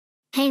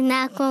Hey,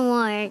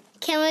 Macklemore,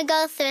 can we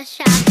go thrift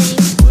shopping?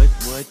 What?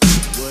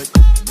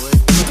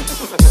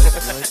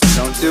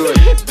 Don't do it.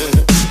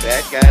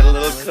 That guy a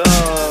little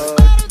cold.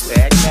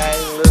 That guy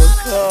a little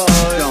cold.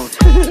 Don't.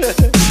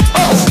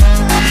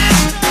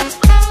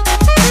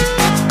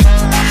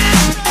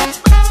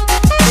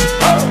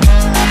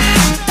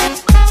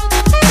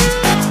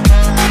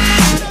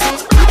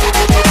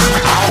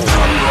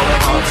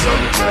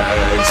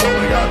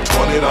 Only got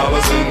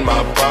 $20 in my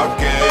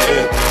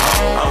pocket.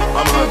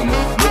 I'm hunting,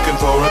 looking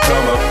for a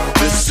come up.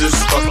 This is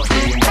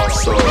fucking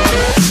awesome.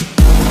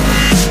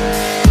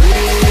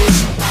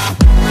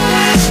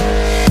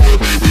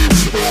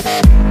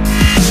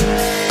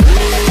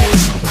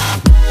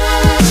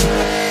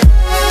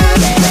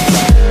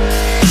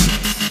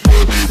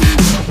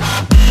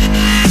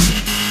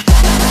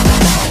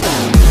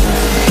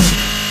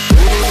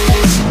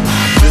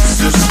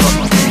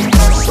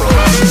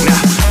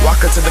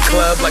 To the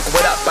club like,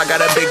 what up, I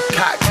got a big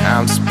cock.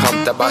 I'm just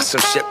pumped, I bought some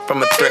shit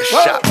from a thrift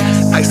shop.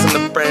 Ice on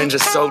the fringe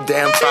is so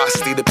damn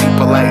frosty. The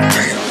people like,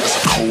 damn,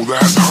 that's a cold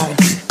ass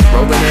honky.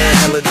 Rolling in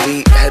hella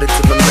deep, headed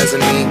to the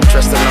mezzanine.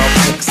 Dressed in all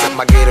pink, set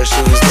my gator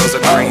shoes, those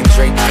are green.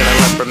 Draped in a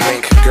leopard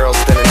mink, girl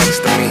standing next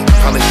to me.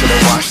 Probably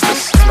should've washed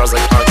this, smells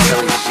like R.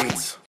 Kelly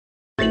sheets.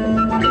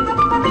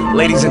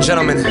 Ladies and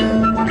gentlemen,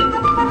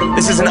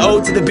 this is an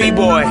ode to the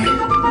B-boy,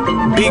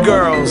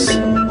 B-girls,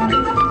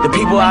 the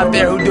people out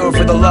there who do it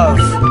for the love.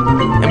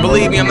 And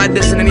believe me, I'm not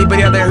dissing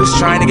anybody out there who's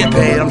trying to get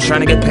paid. I'm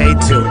trying to get paid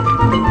too.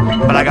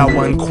 But I got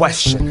one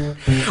question.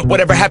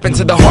 Whatever happened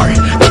to the heart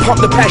that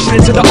pumped the passion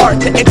into the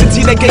art? The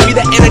entity that gave you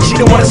the energy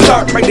to want to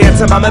start. Right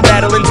dancing by my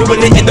battle and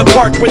doing it in the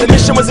park, where the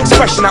mission was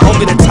expression, not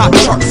only the top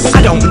charts. I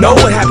don't know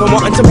what happened,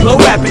 wanting to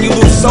blow rapping. You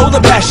lose soul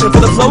and passion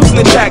for the flows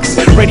and the tracks.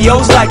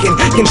 Radio's lacking,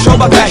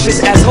 controlled by passions.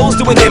 Assholes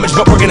doing damage,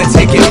 but we're gonna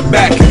take it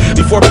back.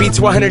 Before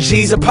beats were 100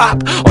 G's a pop,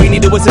 all you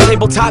needed was a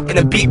tabletop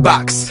and a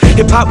beatbox.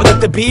 Hip-hop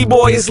without the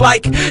B-boy is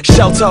like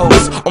shell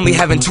toes, only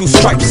having 2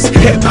 stripes.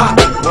 Hip-hop,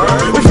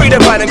 we're free to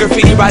write and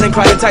graffiti, writing,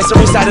 cry, entice, and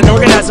recite and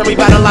organize and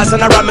revitalize.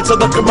 And I rhyme until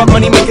the corrupt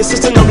money making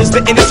system notice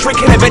the industry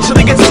can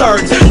eventually get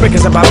served.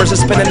 Breakers and bombers are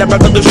spinning a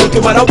revolution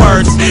through our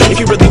words. If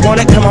you really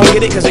want it, come on,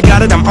 get it, cause you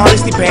got it. I'm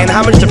honestly paying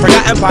homage to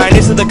forgotten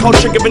pioneers of the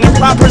culture, giving the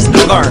propers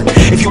to learn.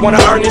 If you wanna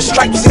earn your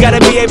stripes, you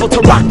gotta be able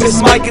to rock this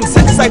mic and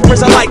set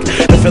ciphers alike.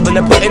 The feeling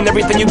of putting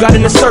everything you got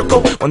in a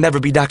circle will never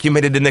be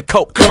documented in a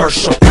Coke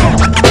commercial.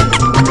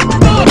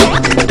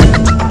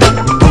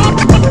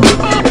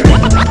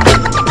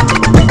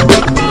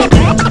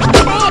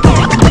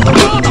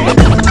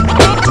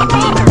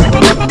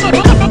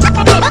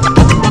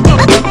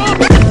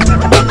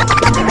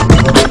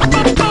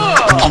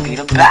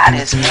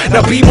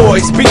 Now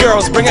B-boys,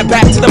 B-girls, bring it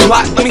back to the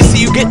block. Let me see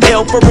you get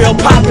ill for real,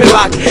 pop and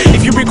lock.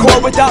 If you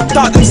record without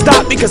thought, then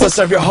stop, because I'll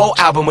serve your whole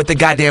album with the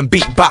goddamn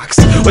beatbox.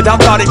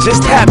 Without thought, it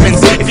just happens.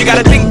 If you got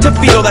a thing to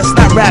feel, that's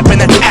not rapping,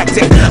 that's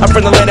acting. I'm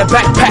from the land of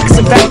backpacks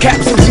and fat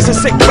caps, and season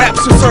sick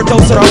raps who serve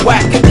those that are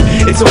whack.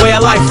 It's a way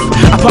of life.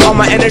 I put all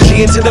my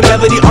energy into the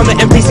melody on the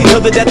MPC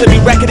till the death of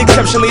me record,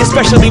 exceptionally,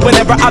 especially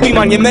whenever I be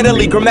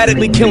monumentally,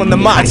 grammatically killing the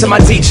mind. To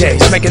my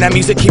DJs, making that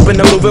music, keeping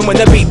them moving when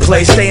the beat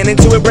plays, staying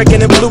into it,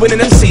 breaking and blueing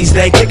in MCs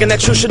day, kicking that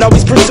true shit,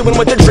 always pursuing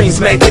what their dreams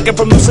made, taking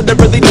from lucid they're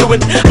really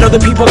doing. I know the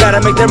people gotta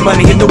make their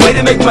money, and the way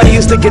to make money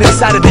is to get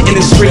inside of the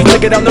industry.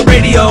 Click it on the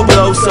radio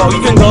below, so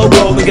you can go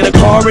roll and get a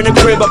car and a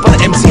crib up on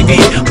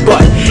MTV.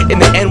 But in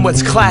the end,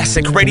 what's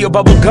classic? Radio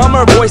bubble gum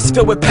or a voice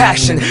filled with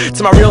passion?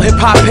 To my real hip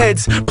hop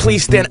heads,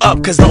 please stand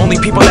up, cause the only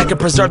people that can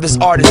preserve this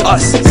art is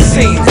us.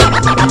 Scene.